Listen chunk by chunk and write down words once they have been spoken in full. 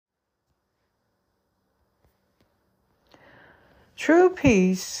True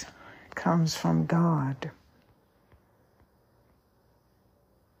peace comes from God.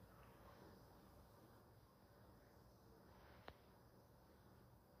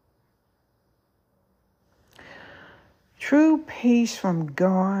 True peace from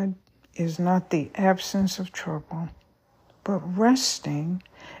God is not the absence of trouble, but resting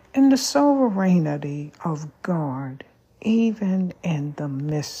in the sovereignty of God, even in the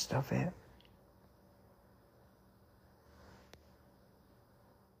midst of it.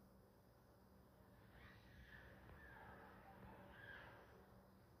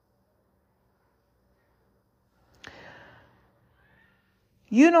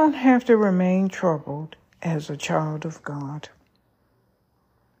 You don't have to remain troubled as a child of God.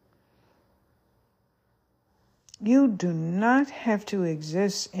 You do not have to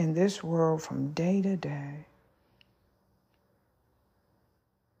exist in this world from day to day,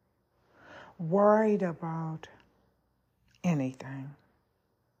 worried about anything,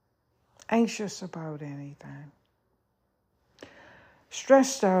 anxious about anything,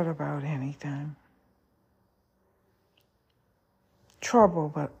 stressed out about anything,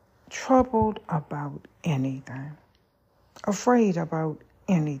 troubled about anything, afraid about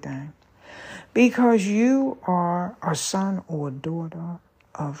anything, because you are a son or daughter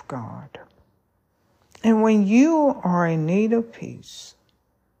of God. And when you are in need of peace,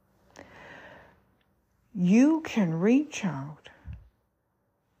 you can reach out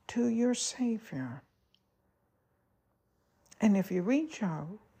to your Savior. And if you reach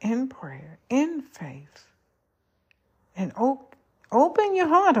out in prayer, in faith, and open your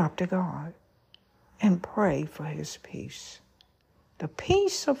heart up to God and pray for his peace, the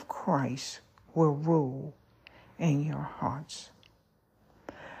peace of Christ will rule in your hearts.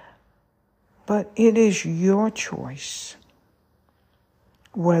 But it is your choice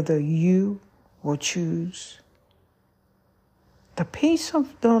whether you will choose the peace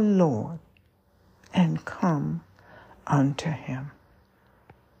of the Lord and come unto him.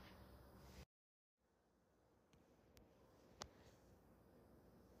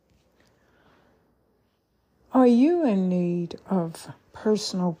 Are you in need of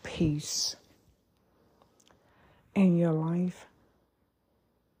personal peace in your life?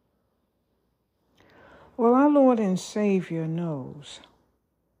 Well, our Lord and Savior knows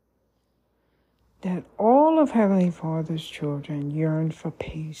that all of Heavenly Father's children yearn for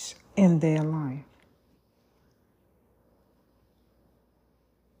peace in their life.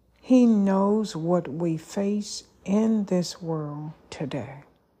 He knows what we face in this world today.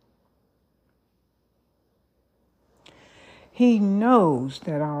 He knows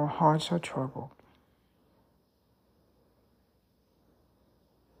that our hearts are troubled.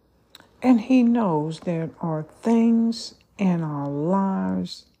 And he knows there are things in our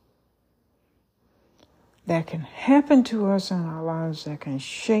lives that can happen to us in our lives that can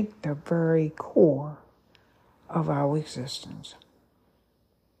shake the very core of our existence.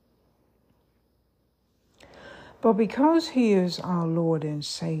 But because he is our Lord and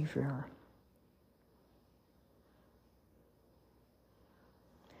Savior,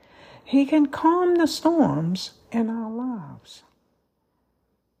 he can calm the storms in our lives.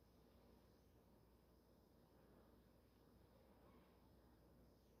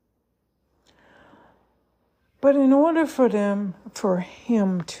 But in order for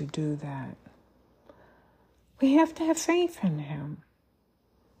him to do that, we have to have faith in him.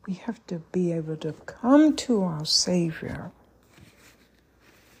 We have to be able to come to our Savior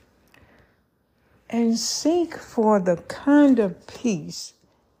and seek for the kind of peace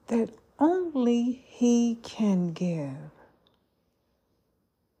that only he can give.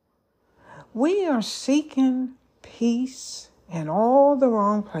 We are seeking peace in all the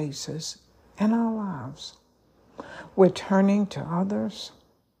wrong places in our lives. We're turning to others.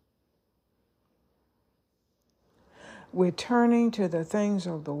 We're turning to the things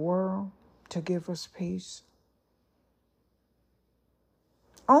of the world to give us peace,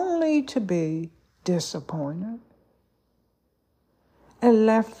 only to be disappointed and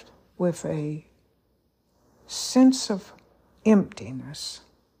left with a sense of emptiness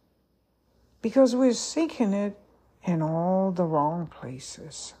because we're seeking it in all the wrong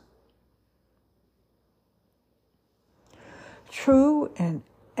places. True and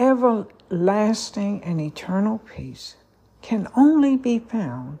everlasting and eternal peace can only be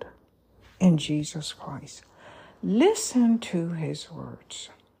found in Jesus Christ. Listen to his words.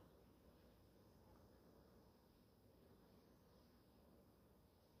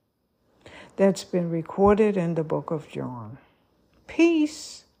 That's been recorded in the book of John.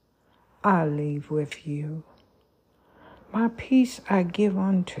 Peace I leave with you. My peace I give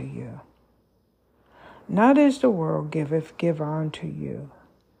unto you. not as the world giveth, give I unto you.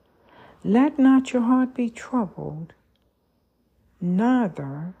 Let not your heart be troubled,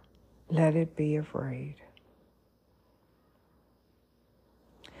 neither let it be afraid.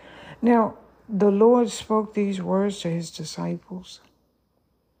 Now, the Lord spoke these words to his disciples.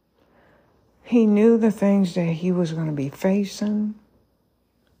 He knew the things that he was going to be facing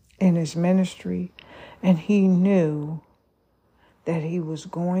in his ministry, and he knew that he was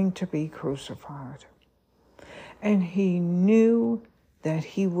going to be crucified. And he knew that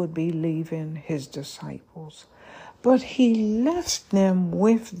he would be leaving his disciples. But he left them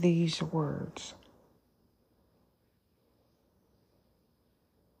with these words.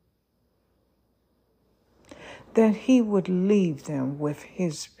 That he would leave them with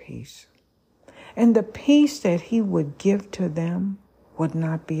his peace. And the peace that he would give to them would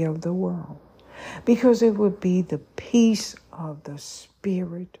not be of the world, because it would be the peace of the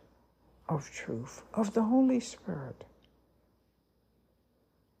Spirit of truth, of the Holy Spirit.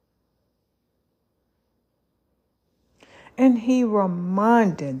 And he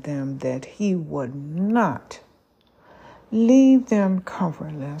reminded them that he would not leave them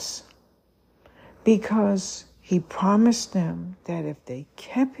comfortless, because he promised them that if they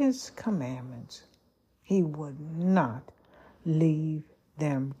kept his commandments, he would not leave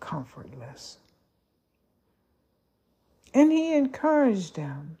them comfortless. And he encouraged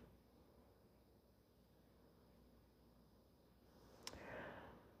them.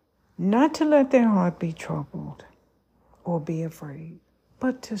 Not to let their heart be troubled or be afraid,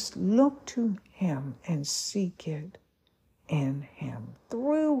 but to look to him and seek it in him,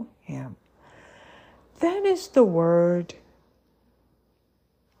 through him. That is the word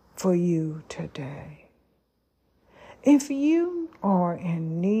for you today. If you are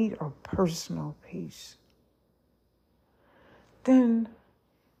in need of personal peace, then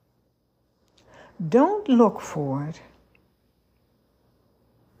don't look for it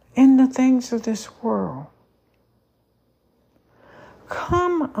in the things of this world.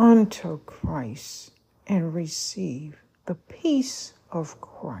 Come unto Christ and receive the peace of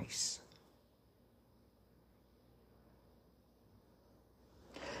Christ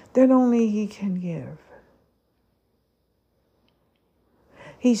that only he can give.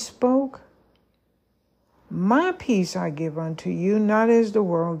 He spoke, my peace I give unto you, not as the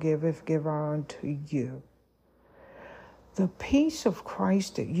world giveth, give I unto you. The peace of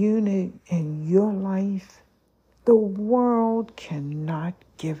Christ that you need in your life, the world cannot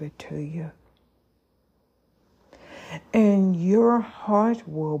give it to you. And your heart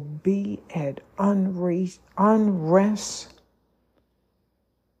will be at unrest,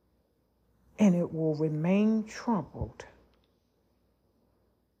 and it will remain troubled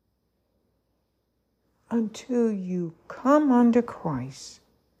until you come under Christ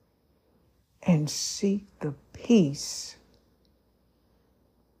and seek the peace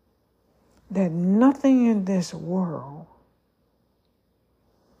that nothing in this world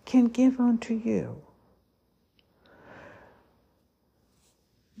can give unto you.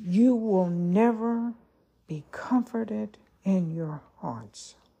 You will never be comforted in your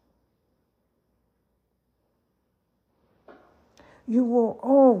hearts. You will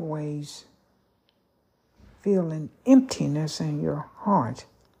always feel an emptiness in your heart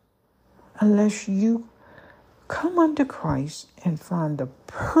unless you come unto Christ and find the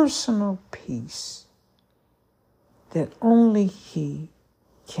personal peace that only he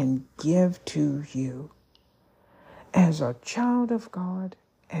can give to you as a child of God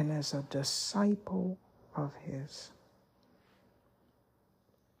and as a disciple of his.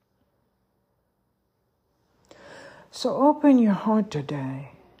 So open your heart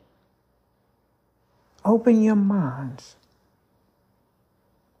today. Open your minds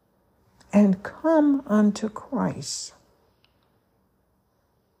and come unto Christ.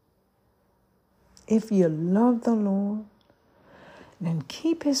 If you love the Lord, then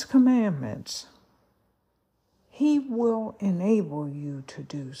keep his commandments. He will enable you to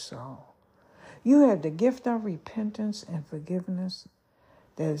do so. You have the gift of repentance and forgiveness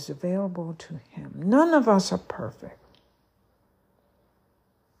that is available to him. None of us are perfect.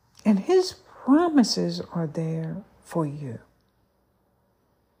 And his promises are there for you.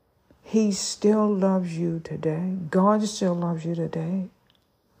 He still loves you today. God still loves you today.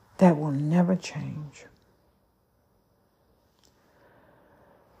 That will never change.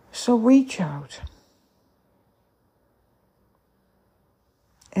 So reach out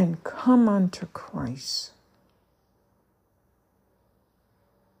and come unto Christ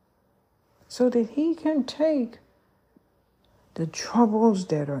so that he can take the troubles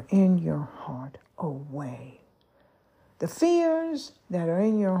that are in your heart away. the fears that are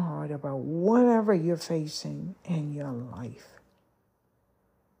in your heart about whatever you're facing in your life.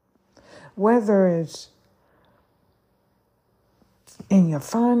 Whether it's in your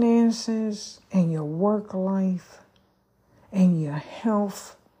finances, in your work life, in your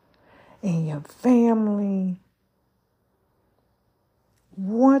health, in your family,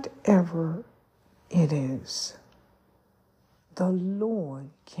 whatever it is, the Lord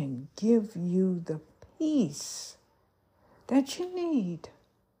can give you the peace that you need.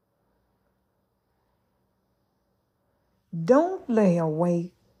 Don't lay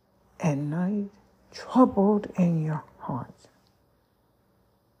awake at night, troubled in your heart.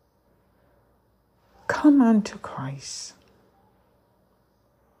 Come unto Christ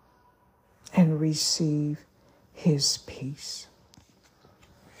and receive his peace.